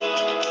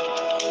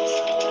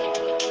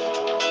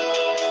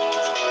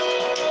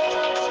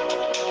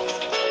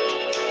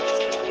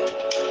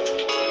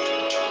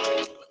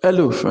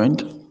Hello,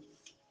 friend.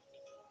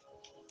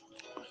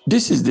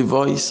 This is the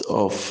voice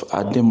of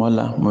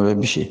Ademola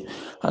Morebise.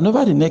 And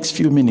over the next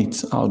few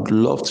minutes, I would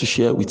love to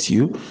share with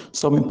you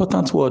some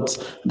important words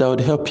that would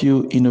help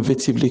you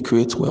innovatively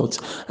create wealth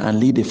and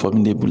lead a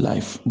formidable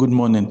life. Good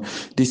morning.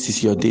 This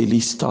is your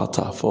daily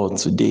starter for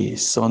today,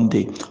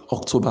 Sunday,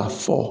 October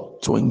 4,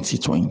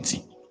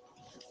 2020.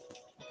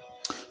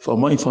 For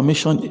more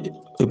information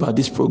about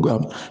this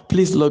program,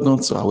 please log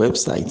on to our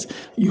website.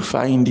 You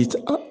find it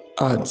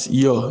at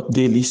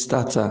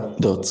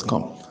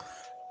yourdailystarter.com.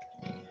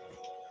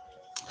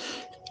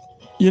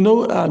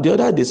 The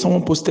other day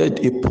someone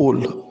posted a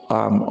poll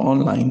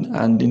online,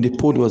 and in the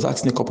poll was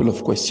asking a couple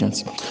of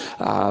questions.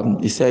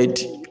 He said,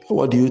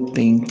 what do you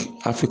think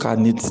Africa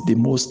needs the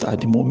most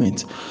at the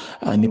moment?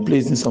 And he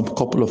placed in some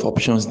couple of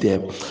options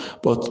there.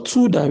 But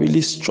two that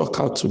really struck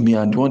out to me,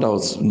 and the one that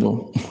was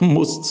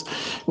most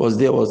was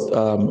there was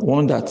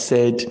one that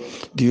said,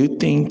 do you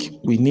think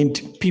we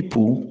need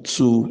people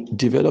to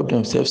develop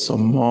themselves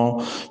some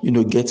more,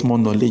 get more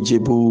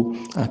knowledgeable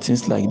and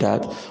things like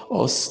that?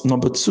 Or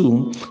number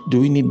two, do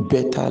we need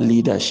better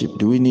leadership?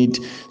 Do we need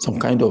some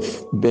kind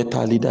of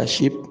better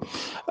leadership?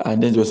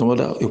 And then there was a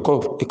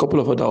couple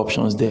of other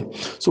options there.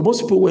 So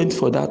most people went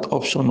for that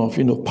option of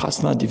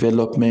personal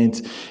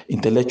development,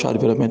 intellectual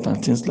development,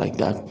 and things like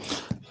that.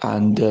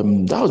 And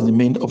that was the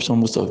main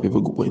option most of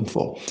people went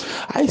for.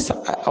 I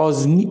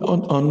was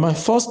on my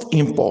first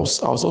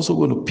impulse. I was also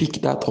going to pick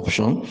that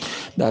option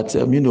that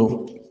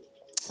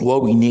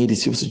what we need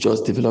is people to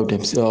just develop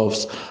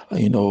themselves,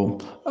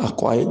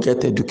 acquire,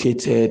 get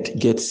educated,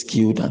 get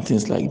skilled, and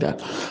things like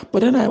that.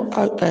 But then I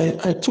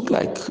took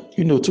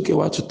took a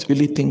while to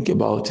really think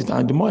about it.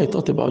 And the more I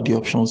thought about the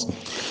options,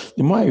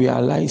 the more I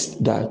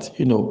realized that,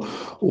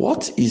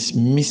 what is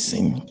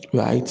missing,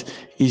 right,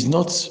 is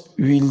not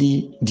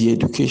really the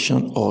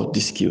education or the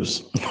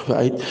skills,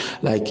 right?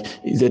 Like,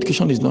 the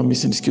education is not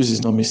missing, the skills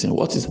is not missing.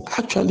 What is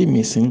actually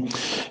missing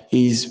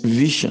is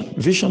vision.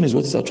 Vision is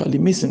what is actually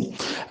missing.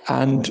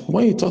 And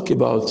when you talk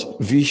about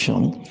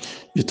vision,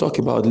 you talk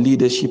about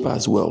leadership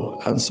as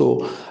well. And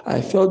so I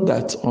felt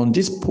that on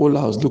this poll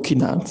I was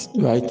looking at,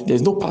 right,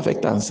 there's no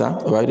perfect answer,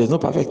 right? There's no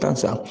perfect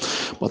answer.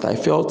 But I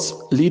felt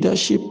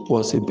leadership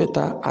was a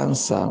better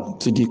answer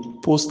to the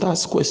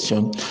pollster's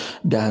question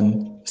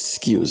than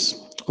skills.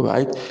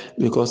 Right?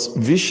 Because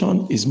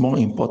vision is more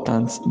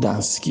important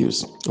than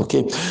skills.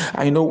 Okay.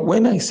 I know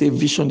when I say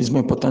vision is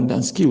more important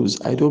than skills,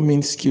 I don't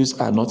mean skills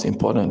are not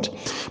important.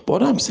 But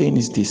what I'm saying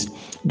is this: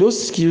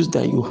 those skills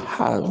that you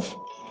have,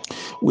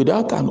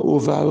 without an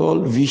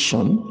overall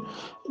vision,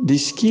 the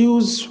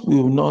skills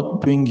will not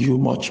bring you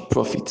much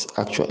profit,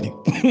 actually.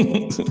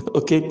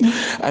 Okay.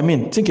 I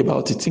mean, think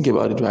about it,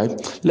 right?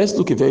 Let's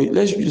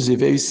use a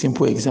very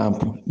simple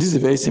example. This is a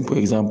very simple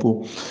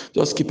example,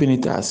 just keeping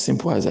it as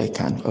simple as I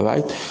can. All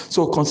right.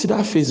 So consider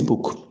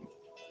Facebook.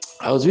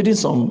 I was reading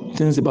some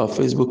things about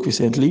Facebook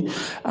recently,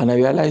 and I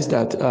realized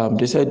that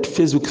they said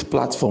Facebook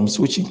platforms,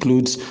 which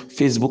includes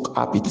Facebook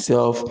app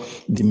itself,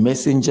 the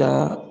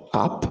Messenger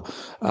app,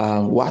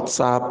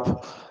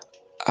 WhatsApp,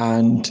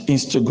 and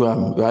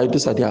Instagram, right?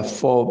 Those are their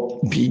four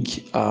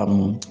big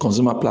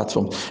consumer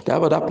platforms. They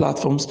have other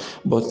platforms,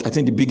 but I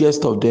think the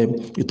biggest of them,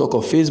 you talk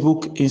of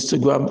Facebook,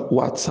 Instagram,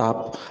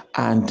 WhatsApp,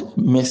 and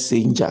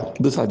Messenger.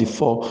 Those are the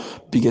four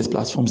biggest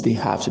platforms they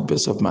have, to the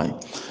best of my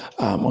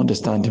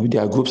understanding, with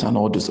their groups and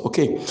all this.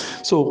 Okay,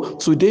 so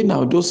today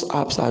now those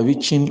apps are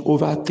reaching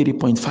over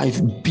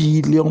 3.5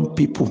 billion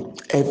people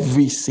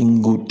every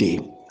single day.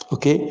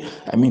 Okay,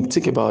 I mean,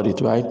 think about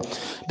it, right?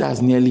 That's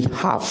nearly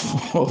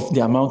half of the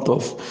amount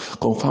of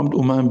confirmed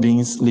human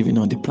beings living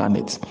on the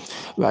planet,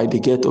 right? They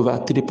get over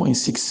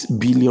 3.6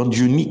 billion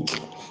unique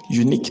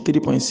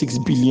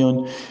 3.6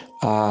 billion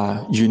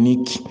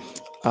unique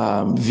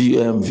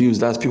views.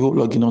 That's people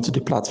logging onto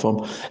the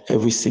platform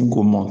every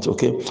single month.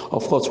 Okay,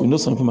 of course, we know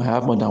some people might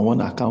have more than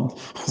one account.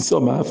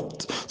 Some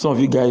of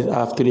you guys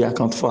have 3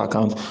 accounts, 4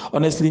 accounts.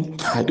 Honestly,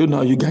 I don't know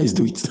how you guys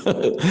do it,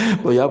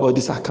 but you have all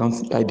these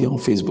accounts right there on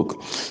Facebook.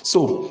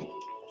 So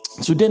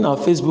today now,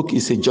 Facebook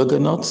is a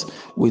juggernaut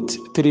with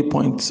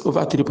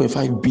over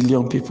 3.5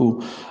 billion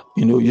people,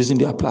 using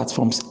their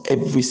platforms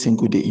every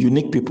single day.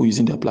 Unique people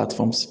using their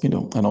platforms,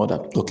 and all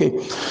that. Okay,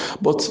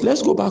 but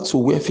let's go back to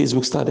where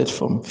Facebook started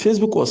from.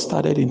 Facebook was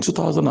started in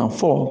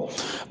 2004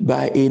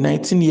 by a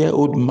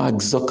 19-year-old Mark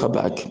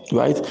Zuckerberg,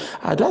 right?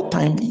 At that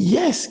time,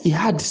 yes, he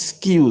had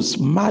skills,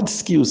 mad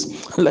skills,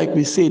 like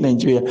we say in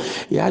Nigeria.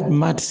 He had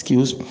mad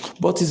skills,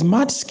 but his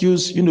mad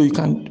skills, you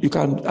can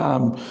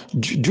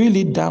drill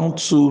it down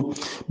to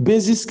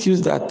basic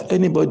skills that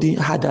anybody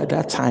had at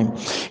that time.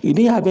 He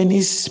didn't have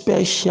any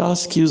special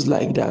skills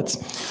like that.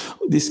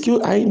 The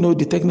skill, I know,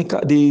 the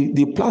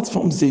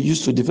platforms they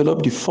used to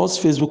develop the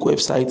first Facebook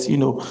website,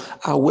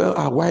 are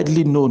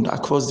widely known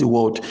across the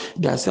world.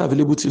 They are still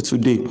available till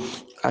today.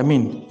 I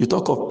mean, you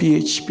talk of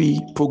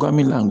PHP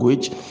programming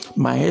language,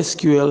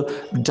 MySQL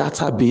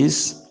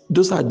database.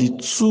 Those are the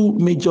two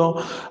major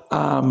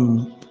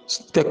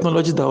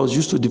technology that was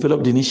used to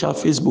develop the initial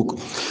Facebook.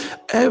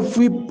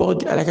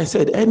 anybody, like I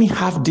said, any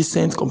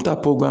half-decent computer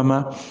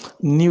programmer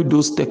knew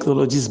those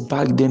technologies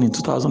back then in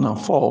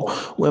 2004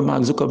 when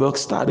Mark Zuckerberg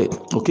started.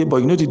 Okay, but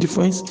you know the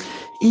difference?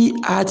 He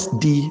had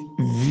the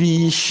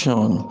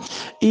vision.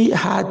 He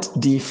had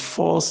the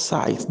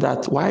foresight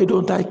that why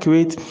don't I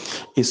create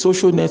a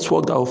social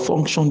network that will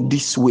function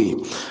this way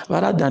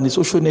rather than the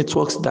social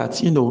networks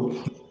that,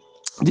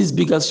 these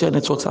bigger social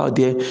networks out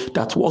there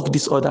that work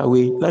this other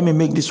way. Let me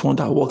make this one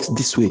that works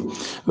this way,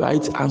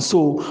 right? And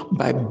so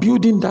by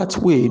building that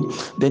way,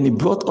 then he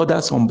brought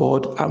others on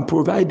board and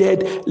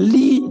provided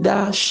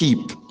leadership.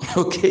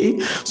 Okay,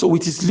 so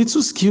with his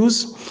little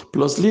skills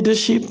plus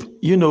leadership,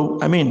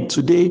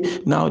 today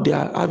now they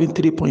are having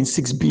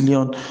 3.6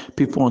 billion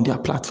people on their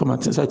platform.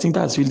 And so I think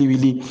that's really,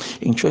 really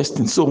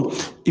interesting. So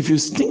if you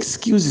think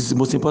skills is the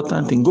most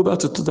important thing, go back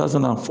to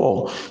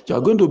 2004. You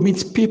are going to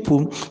meet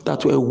people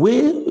that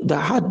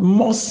had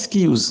more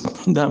skills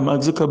than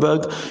Mark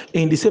Zuckerberg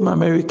in the same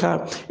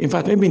America. In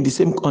fact, maybe on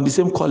the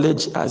same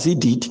college as he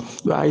did,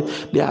 right?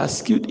 They are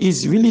skilled.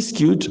 He's really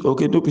skilled.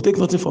 Okay, no, we take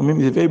nothing from him.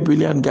 He's a very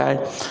brilliant guy,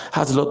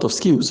 has a lot of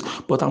skills.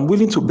 But I'm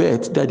willing to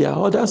bet that there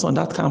are others on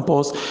that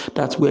campus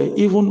that were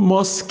even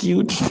more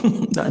skilled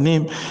than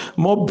him,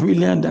 more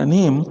brilliant than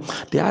him.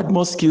 They had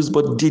more skills,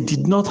 but they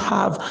did not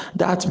have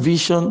that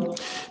vision.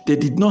 They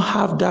did not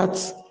have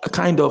that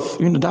kind of,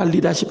 that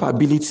leadership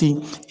ability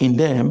in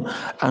them.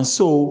 And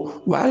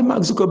so while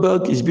Mark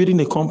Zuckerberg is building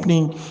a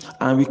company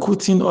and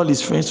recruiting all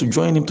his friends to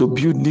join him to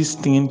build this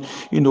thing,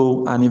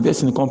 and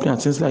invest in the company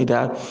and things like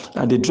that,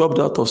 and they dropped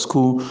out of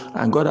school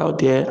and got out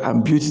there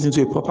and built it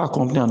into a proper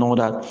company and all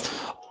that,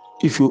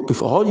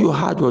 if all you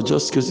had was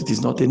just skills, it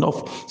is not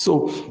enough.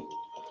 So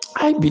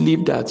I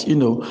believe that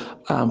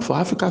for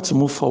Africa to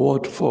move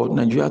forward, for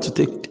Nigeria to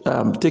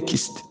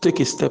take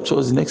a step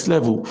towards the next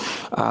level,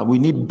 we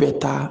need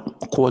better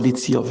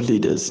quality of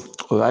leaders.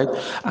 All right,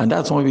 and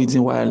that's one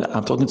reason why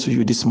I'm talking to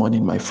you this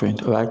morning, my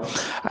friend. All right,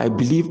 I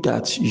believe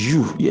that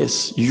you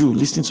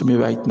listening to me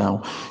right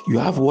now, you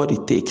have what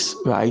it takes,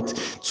 right,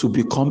 to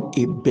become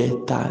a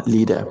better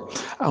leader.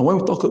 And when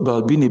we talk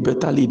about being a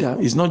better leader,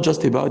 it's not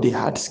just about the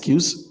hard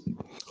skills,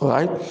 all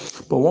right,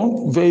 but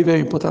one very, very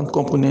important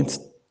component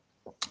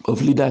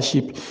of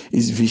leadership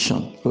is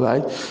vision,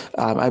 right?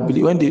 I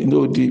believe when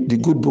the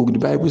good book, the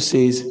Bible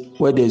says,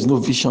 where there is no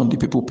vision, the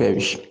people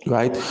perish,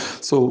 right?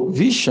 So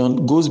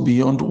vision goes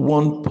beyond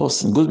one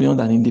person, goes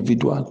beyond an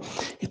individual.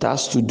 It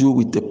has to do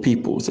with the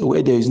people. So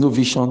where there is no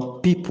vision,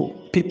 people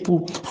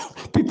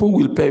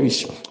will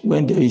perish.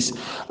 When there is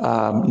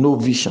no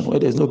vision, where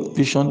there is no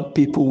vision,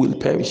 people will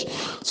perish.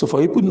 So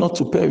for people not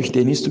to perish,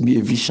 there needs to be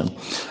a vision,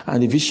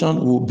 and the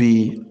vision will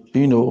be,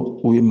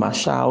 we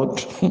mash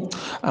out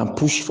and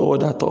push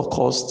forward at all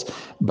costs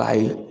by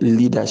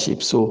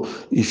leadership. So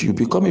if you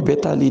become a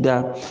better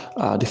leader,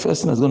 the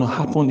first thing that's going to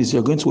happen is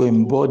you're going to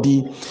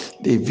embody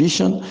the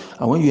vision.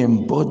 And when you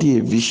embody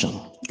a vision,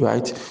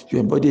 right, you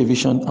embody a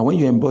vision. And when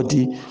you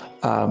embody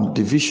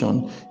the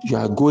vision, you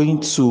are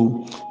going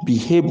to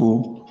be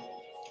able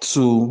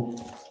to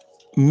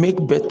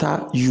make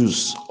better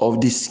use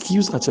of the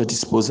skills at your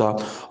disposal,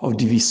 of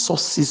the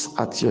resources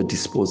at your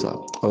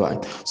disposal. All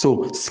right.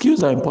 So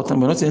skills are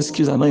important. We're not saying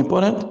skills are not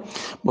important,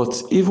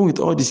 but even with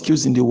all the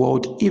skills in the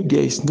world, if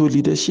there is no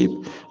leadership,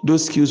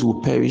 those skills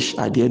will perish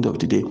at the end of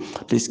the day.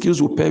 The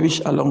skills will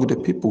perish along with the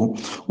people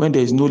when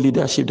there is no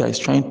leadership that is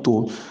trying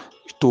to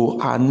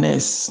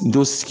harness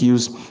those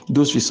skills,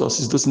 those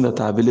resources, those things that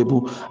are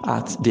available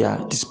at their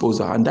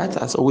disposal. And that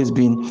has always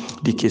been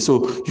the case.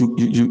 So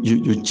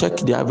you check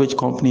the average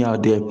company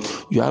out there,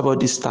 you have all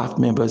these staff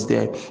members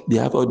there, they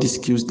have all these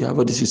skills, they have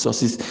all these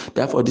resources,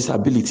 they have all these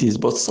abilities,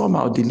 but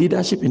somehow the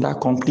leadership in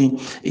that company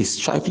is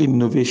stifling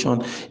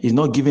innovation, is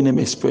not giving them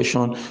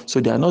expression. So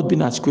they are not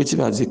being as creative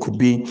as they could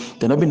be,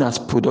 they're not being as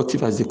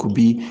productive as they could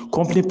be.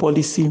 Company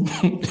policy,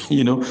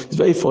 it's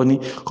very funny.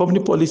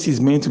 Company policy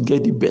is meant to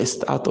get the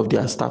best out of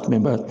their staff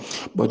members,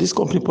 but these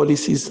company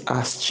policies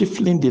are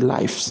stifling the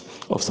lives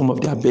of some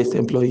of their best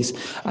employees.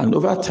 And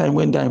over time,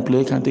 when their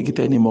employee can't take it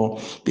anymore,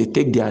 they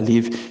take their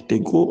leave, they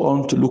go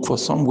on to look for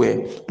somewhere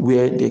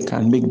where they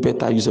can make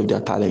better use of their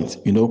talent.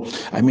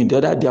 The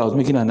other day I was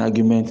making an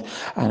argument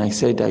and I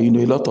said that,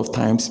 a lot of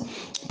times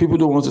people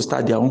don't want to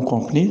start their own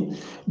company,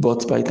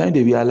 but by the time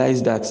they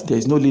realize that there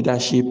is no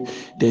leadership,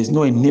 there is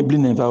no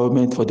enabling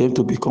environment for them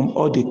to become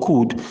all they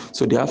could,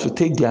 so they have to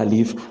take their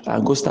leave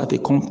and go start a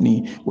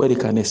company where they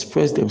can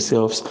express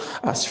themselves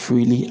as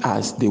freely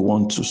as they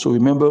want to. So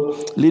remember,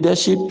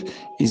 leadership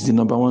is the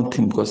number one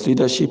thing, because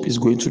leadership is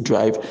going to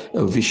drive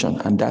a vision,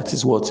 and that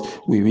is what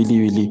we really,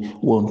 really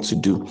want to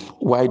do.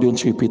 Why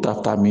don't you repeat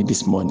after me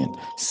this morning?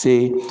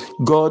 Say,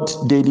 God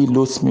daily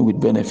loads me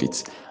with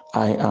benefits.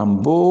 I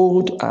am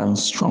bold and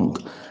strong.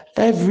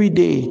 Every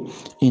day,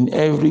 in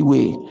every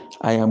way,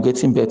 I am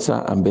getting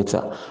better and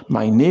better.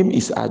 My name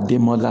is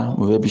Ademola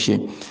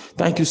Morebise.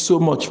 Thank you so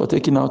much for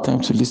taking our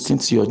time to listen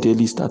to your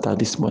daily starter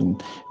this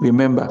morning.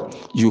 Remember,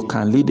 you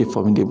can lead a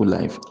formidable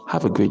life.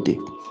 Have a great day.